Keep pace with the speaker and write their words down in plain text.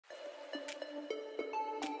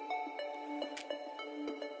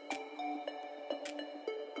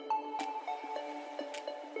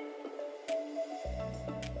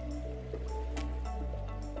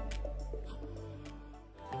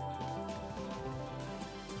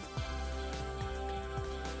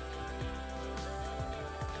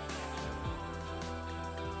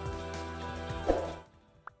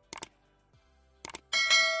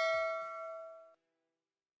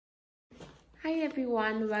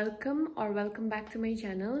everyone, welcome back to my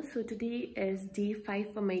channel. So today is day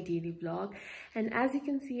 5 for my daily vlog, and as you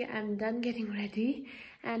can see, I'm done getting ready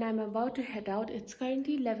and I'm about to head out. It's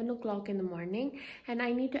currently 11 o'clock in the morning and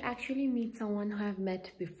I need to actually meet someone who I've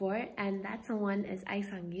met before, and that someone is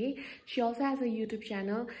Sangay. She also has a YouTube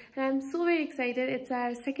channel and I'm so very excited. It's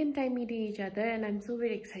our second time meeting each other and I'm so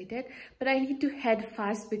very excited, but I need to head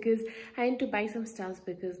fast because I need to buy some stuff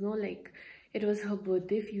because it was her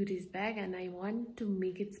birthday a few days back and I want to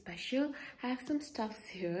make it special. I have some stuff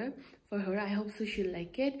here for her. I hope so she'll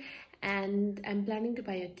like it, and I'm planning to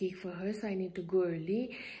buy a cake for her, so I need to go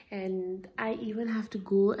early, and I even have to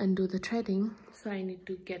go and do the threading, so I need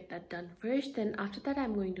to get that done first. Then after that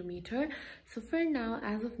I'm going to meet her. So for now,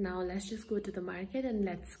 as of now, let's just go to the market and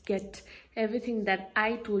let's get everything that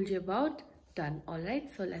I told you about done. All right,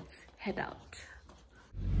 so let's head out.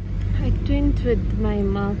 I twined with my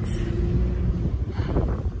marks.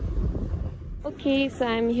 Okay, so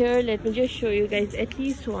I'm here. Let me just show you guys at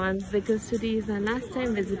least once because today is my last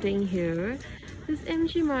time visiting here. This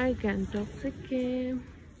MG Mark and Toxic. You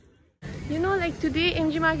know, like today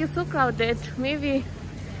MG Mark is so crowded. Maybe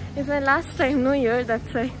it's my last time New Year,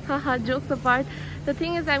 that's why. Haha, jokes apart. The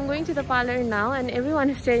thing is, I'm going to the parlor now and everyone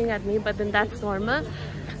is staring at me, but then that's normal.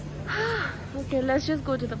 Okay, let's just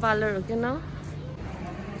go to the parlor, okay now?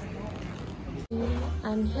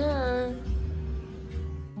 I'm here.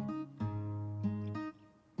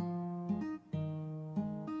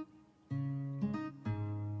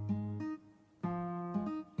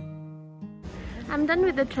 I'm done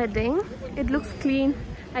with the threading. It looks clean.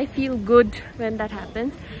 I feel good when that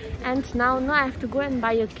happens. And now I have to go and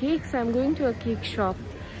buy a cake, so I'm going to a cake shop.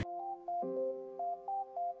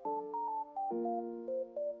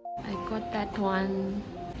 I got that one.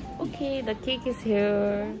 Okay, the cake is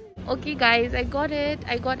here. Okay guys, I got it.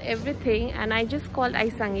 I got everything and I just called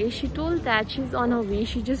Sangay. She told that she's on her way.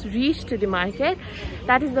 She just reached to the market.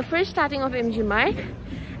 That is the first starting of MG Mark.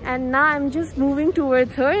 And now I'm just moving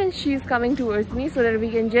towards her and she's coming towards me so that we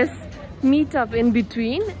can just meet up in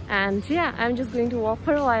between. And yeah, I'm just going to walk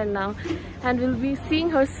for a while now and we'll be seeing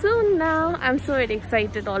her soon now. I'm so very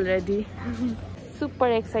excited already. Super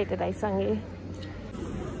excited, Sangay.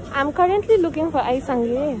 I'm currently looking for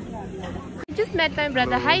Sangay. I just met my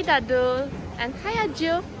brother. Hello. Hi Dadu. And hi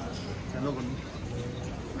Ajo. Hello.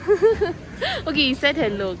 Okay, he said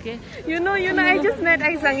hello, okay? You know, I just met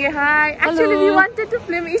Sangay. Hi. Actually, hello. We wanted to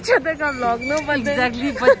film each other ka vlog, no? But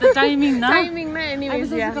exactly, but the timing now. Anyways, I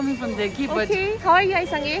was also coming from there. Okay, how are you,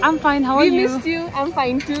 Sangay? I'm fine. How are you? We missed you. I'm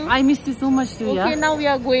fine too. I missed you so much too. Okay, yeah? Now we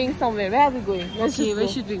are going somewhere. Where are we going? Okay, where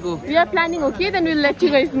should we go? We are planning. Okay, then we'll let you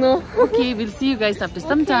guys know. Okay, we'll see you guys after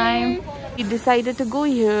some time. We decided to go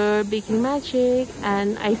here, Baking Magic,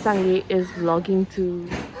 and Sangay is vlogging too.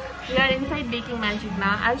 We are inside Baking Magic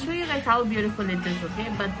now. I'll show you guys how beautiful it is, okay?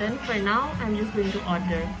 But then for now, I'm just going to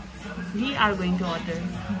order. We are going to order.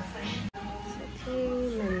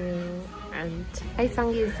 And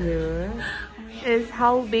Sangay is here. Is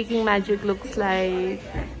how Baking Magic looks like.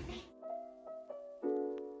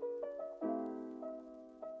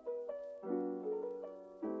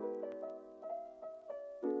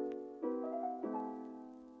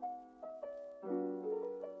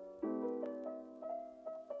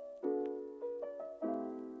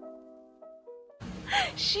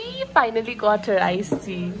 She finally got her iced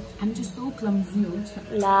tea. I'm just so clumsy.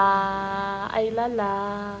 La, Aiela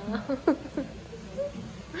la.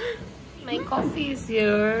 My coffee is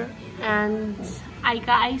here and Aika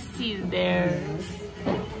iced tea is there.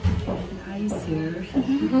 Ice here.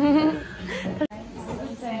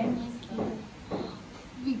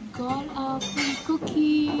 We got a free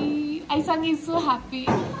cookie. Sangay is so happy.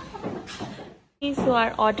 So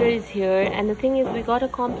our order is here, and the thing is, we got a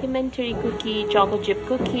complimentary cookie, chocolate chip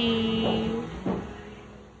cookie.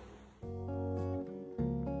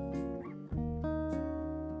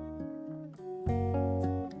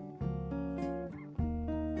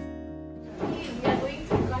 We are going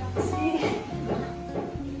to cut tea.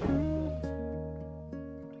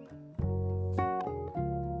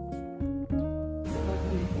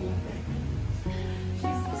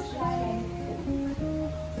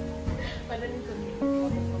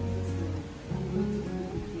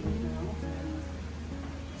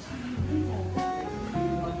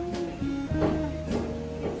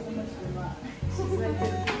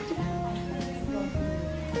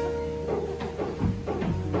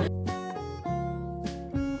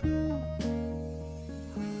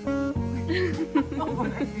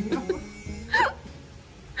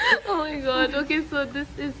 Oh my god. Okay, so this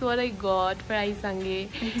is what I got for Sangay.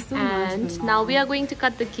 Thank you so and much. Now we are going to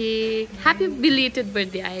cut the cake. Happy belated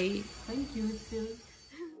birthday. Thank you.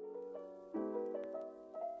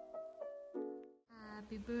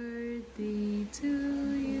 Happy birthday to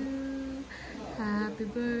you. Happy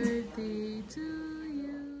birthday to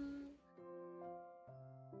you.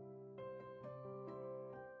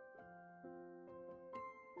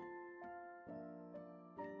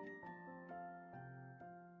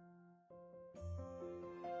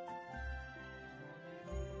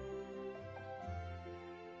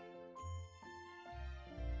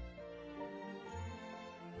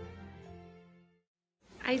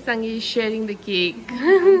 Sangi is sharing the cake.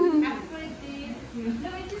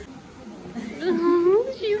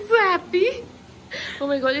 She's so happy. Oh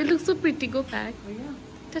my god, it looks so pretty. Go back.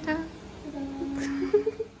 Ta-ta.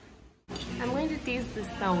 I'm going to taste this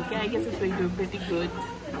now, okay? I guess it's going to be pretty good.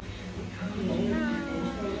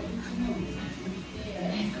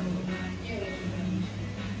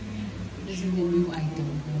 This is the new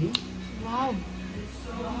item, right? Wow.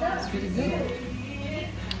 It's really good.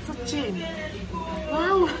 So chill.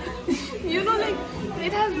 Wow. You know, like,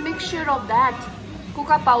 it has mixture of that.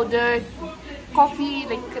 Cocoa powder, coffee,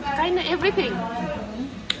 like, kind of everything.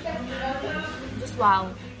 Just wow.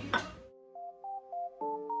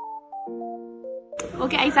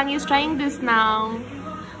 Okay, Aisang is trying this now.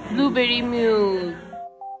 Blueberry milk.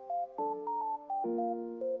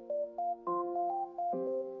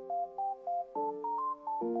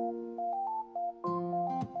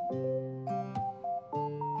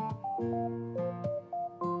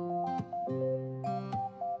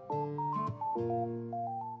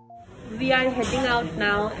 We are heading out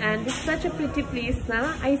now, and it's such a pretty place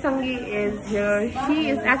now. Aisangi is here. She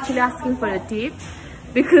is actually asking for a tip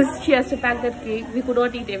because she has to pack that cake. We could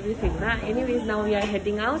not eat everything. Anyways, now we are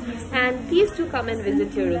heading out, and please do come and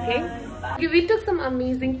visit here, okay? We took some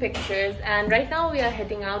amazing pictures, and right now we are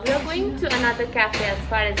heading out. We are going to another cafe as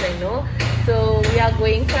far as I know. So we are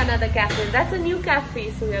going to another cafe. That's a new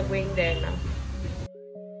cafe, so we are going there now.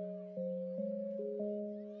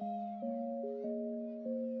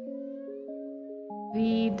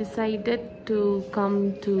 We decided to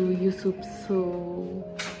come to Usupso.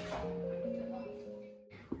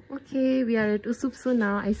 Okay, we are at Usupso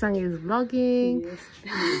now. Aisang is vlogging. Yes,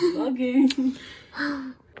 vlogging.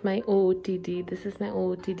 My OOTD. This is my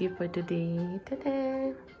OOTD for today.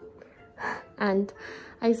 Ta-da! And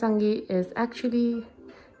Aisangi is actually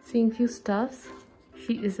seeing few stuffs.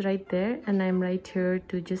 She is right there, and I'm right here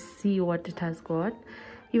to just see what it has got.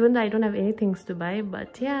 Even though I don't have any things to buy,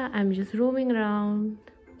 but yeah, I'm just roaming around.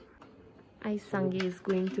 Aisangi is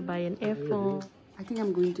going to buy an earphone. I think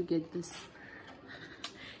I'm going to get this.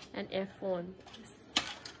 An earphone.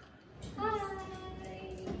 Hi!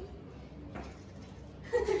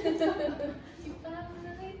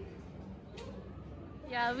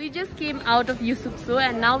 Yeah, we just came out of Usupso,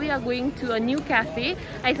 and now we are going to a new cafe.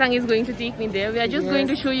 Aisang is going to take me there. We are just going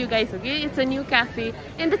to show you guys, okay? It's a new cafe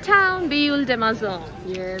in the town, Bayul Demazon.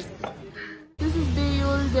 Yes. This is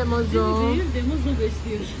Bayul Demazon.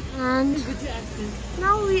 And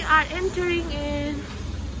now we are entering in.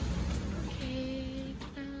 Okay.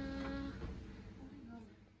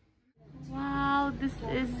 Wow, this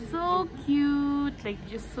is so cute. Like,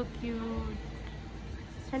 just so cute.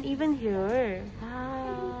 And even here,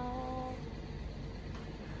 wow.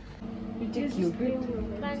 You take yogurt.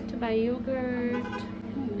 Plan to buy yogurt,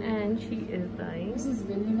 and she is buying. This is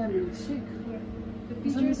vanilla milkshake. The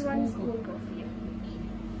peaches one is cold coffee.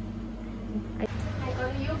 I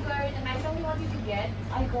got a yogurt, and I only wanted to get.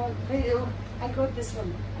 I got this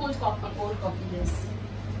one. Cold coffee. Cold coffee, yes.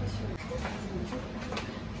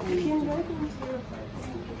 You can go into your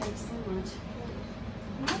Thank you so much.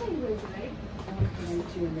 What are you going to write? I want to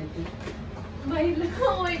write you a letter.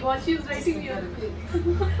 Oh my god, she's writing me a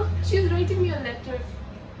she's writing me a letter.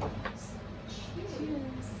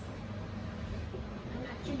 Cheers. I'm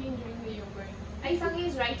actually enjoying the yogurt. Aisangi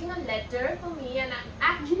is writing a letter for me, and I'm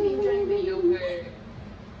actually enjoying the yogurt.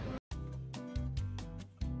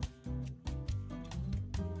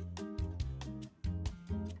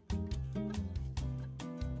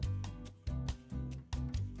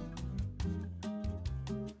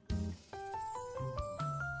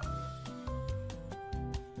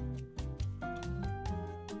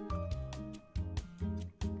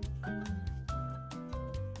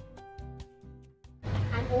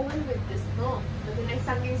 Over with this, no? But then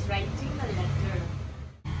Aisangi is writing a letter.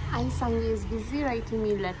 Aisangi is busy writing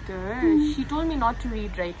me a letter. She told me not to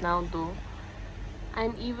read right now though.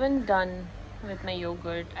 I'm even done with my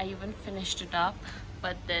yogurt. I even finished it up.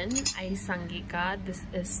 But then Aisangi ka, this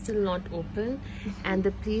is still not open. And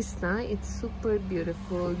the place na, it's super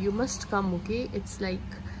beautiful. You must come, okay? It's like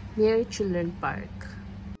near Children Park.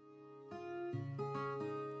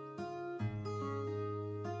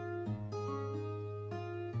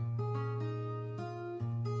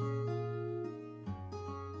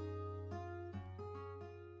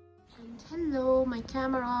 my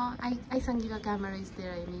camera. Sangeeta camera is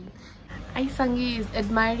there, I mean. Sangi is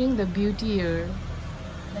admiring the beauty here.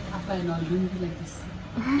 Like Appa and all, doing like this.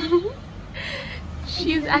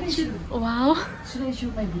 She's actually... Wow. Should I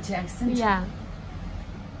show my Bhutia accent? Yeah.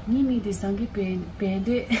 Ni me de sangi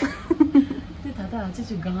pende. Te tata achi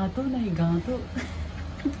chu gato nahi gato.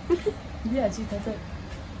 Di achi tata.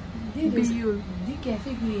 Beyul. Di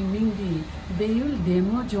cafe ki ming di Beyul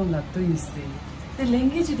demo jo latto isse. The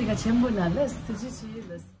language di ka chembo na las te chi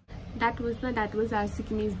las. That was our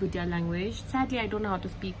Sikkimese Bhutia language. Sadly, I don't know how to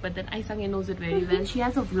speak, but then Sange knows it very well. She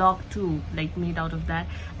has a vlog too, like made out of that.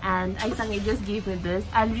 And Sange just gave me this.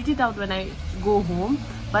 I'll read it out when I go home.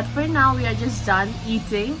 But for now, we are just done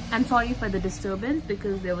eating. I'm sorry for the disturbance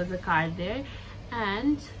because there was a car there.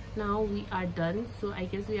 And now we are done. So I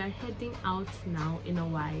guess we are heading out now in a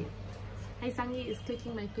while. Sange is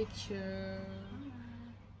taking my picture.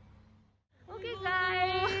 Okay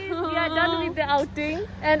guys, we are done with the outing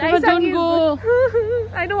and don't go.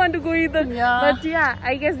 I don't want to go either. Yeah. But yeah,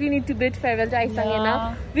 I guess we need to bid farewell to Sange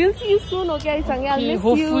now. We'll see you soon, okay Sange? I'll miss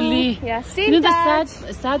hopefully. You. Yeah, stay in touch.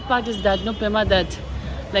 The sad part is that, no Pema, that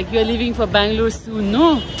like you're leaving for Bangalore soon.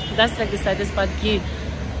 No, that's like the saddest part.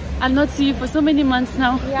 I'll not see you for so many months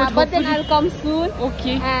now. Yeah, but then I'll come soon.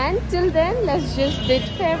 Okay. And till then, let's just bid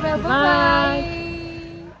farewell. Bye.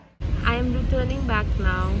 I am returning back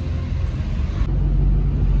now.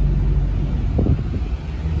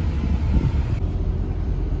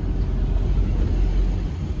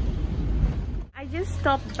 I just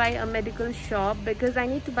stopped by a medical shop because I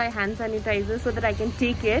need to buy hand sanitizer so that I can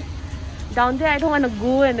take it. Down there I don't want to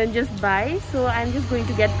go and then just buy, so I'm just going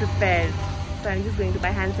to get prepared. So I'm just going to buy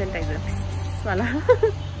hand sanitizer. Voila.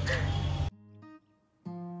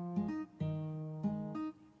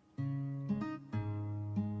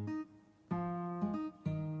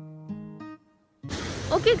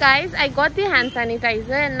 Okay guys, I got the hand sanitizer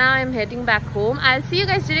and now I'm heading back home. I'll see you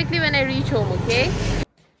guys directly when I reach home, okay?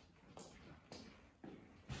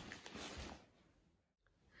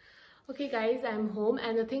 Okay guys, I'm home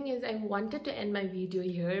and the thing is I wanted to end my video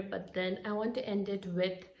here, but then I want to end it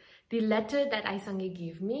with the letter that Sange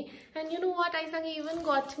gave me. And you know what, Sange even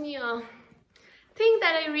got me a thing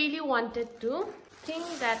that I really wanted to. Thing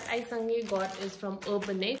that Sange got is from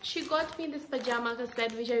Urbanix. She got me this pajama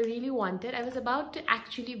set which I really wanted. I was about to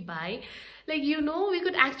actually buy. Like, you know, we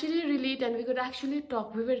could actually relate and we could actually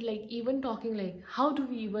talk. We were like even talking like, how do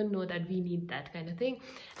we even know that we need that kind of thing?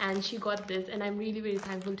 And she got this and I'm really very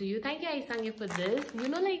thankful to you. Thank you Sange for this. You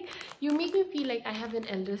know, like you make me feel like I have an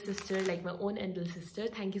elder sister, like my own elder sister.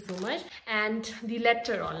 Thank you so much. And the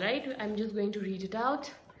letter, all right, I'm just going to read it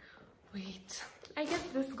out. Wait, I guess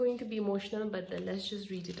this is going to be emotional, but then let's just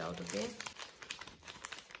read it out, okay?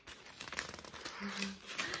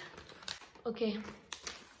 Okay.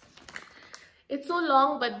 It's so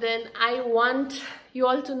long, but then I want you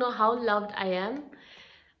all to know how loved I am.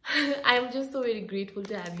 I'm just so very grateful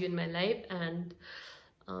to have you in my life, and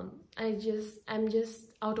I'm just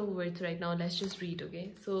out of words right now. Let's just read,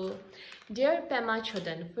 okay? So, dear Pema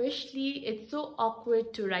Choden, firstly, it's so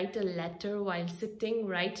awkward to write a letter while sitting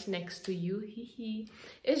right next to you.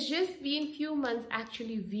 It's just been few months,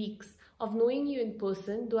 actually weeks, of knowing you in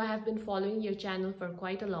person, though I have been following your channel for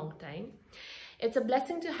quite a long time. It's a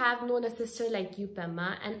blessing to have known a sister like you,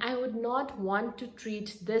 Pema, and I would not want to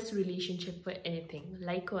treat this relationship for anything.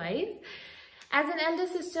 Likewise, as an elder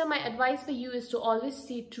sister, my advice for you is to always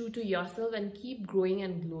stay true to yourself and keep growing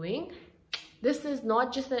and glowing. This is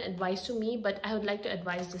not just an advice to me, but I would like to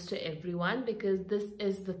advise this to everyone because this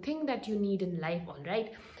is the thing that you need in life, all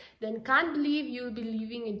right? Then can't believe you'll be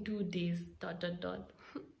leaving in 2 days, ...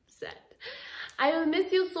 Sad. I will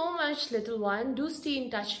miss you so much, little one. Do stay in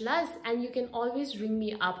touch, Luz, and you can always ring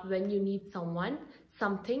me up when you need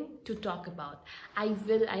something to talk about. I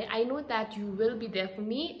know that you will be there for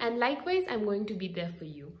me, and likewise, I'm going to be there for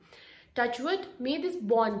you. Touch wood, may this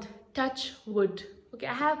bond touch wood. Okay,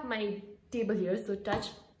 I have my table here, so touch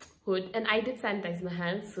wood, and I did sanitize my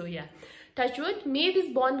hands, so yeah. Touch wood, may this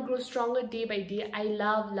bond grow stronger day by day. I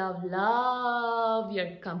love, love, love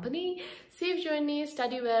your company. Safe journey,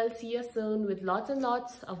 study well, see you soon with lots and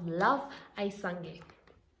lots of love, Sange.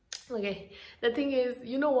 Okay, the thing is,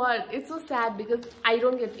 you know what? It's so sad because I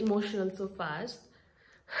don't get emotional so fast.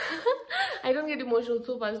 I don't get emotional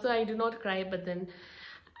so fast, so I do not cry, but then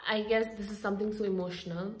I guess this is something so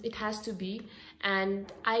emotional. It has to be,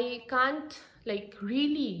 and I can't like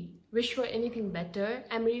really wish for anything better.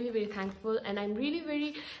 I'm really very thankful, and I'm really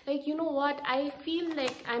very like, you know what, I feel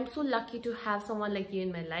like I'm so lucky to have someone like you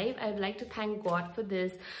in my life. I would like to thank God for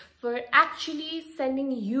this, for actually sending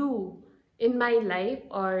you in my life,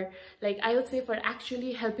 or like I would say for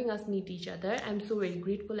actually helping us meet each other. I'm so very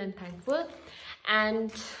grateful and thankful.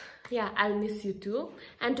 And yeah, I'll miss you too.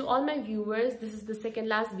 And to all my viewers, this is the second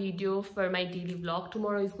last video for my daily vlog.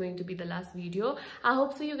 Tomorrow is going to be the last video. I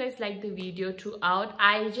hope so you guys liked the video throughout.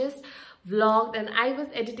 I just vlogged and I was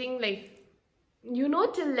editing like, you know,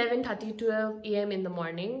 till 11:30, 12 a.m. in the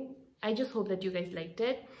morning. I just hope that you guys liked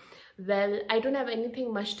it. Well, I don't have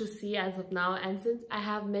anything much to see as of now, and since I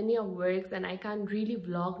have many of works and I can't really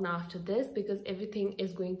vlog now after this because everything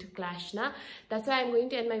is going to clash now, that's why I'm going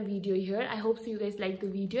to end my video here. I hope so you guys liked the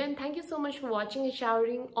video, and thank you so much for watching and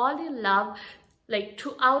showering all the love like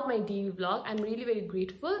throughout my daily vlog. I'm really very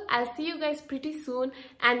grateful. I'll see you guys pretty soon,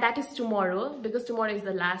 and that is tomorrow because tomorrow is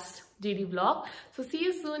the last daily vlog. So see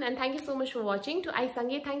you soon, and thank you so much for watching. To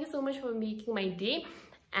Sangay, thank you so much for making my day.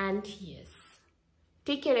 And yes,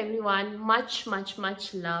 take care everyone. Much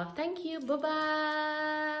love. Thank you. Bye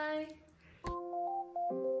bye.